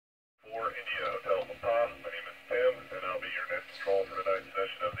India Hotel Papa. My name is Tim, and I'll be your net control for tonight's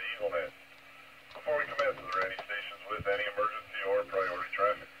session of the EagleNet. Before we commence, are there any stations with any emergency or priority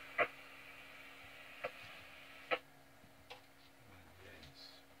traffic?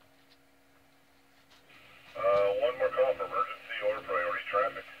 One more call for emergency or priority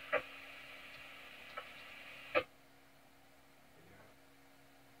traffic.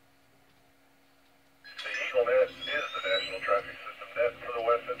 The EagleNet is the national traffic system net for the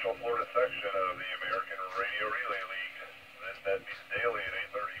West Central Florida section of the American Radio Relay League. This net meets daily at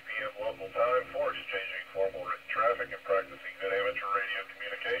 8:30 p.m. local time for exchanging formal written traffic and practicing good amateur radio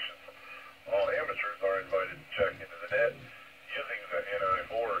communications. All amateurs are invited to check into the net using the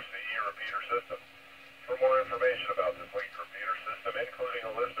NI4 CE repeater system. For more information about this linked repeater system, including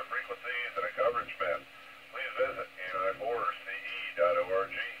a list of frequencies and a coverage map, please visit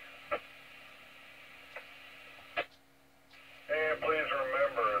ni4ce.org. And please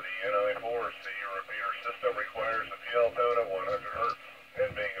remember, the NI4 CE repeater system requires a PL tone of 100 Hz.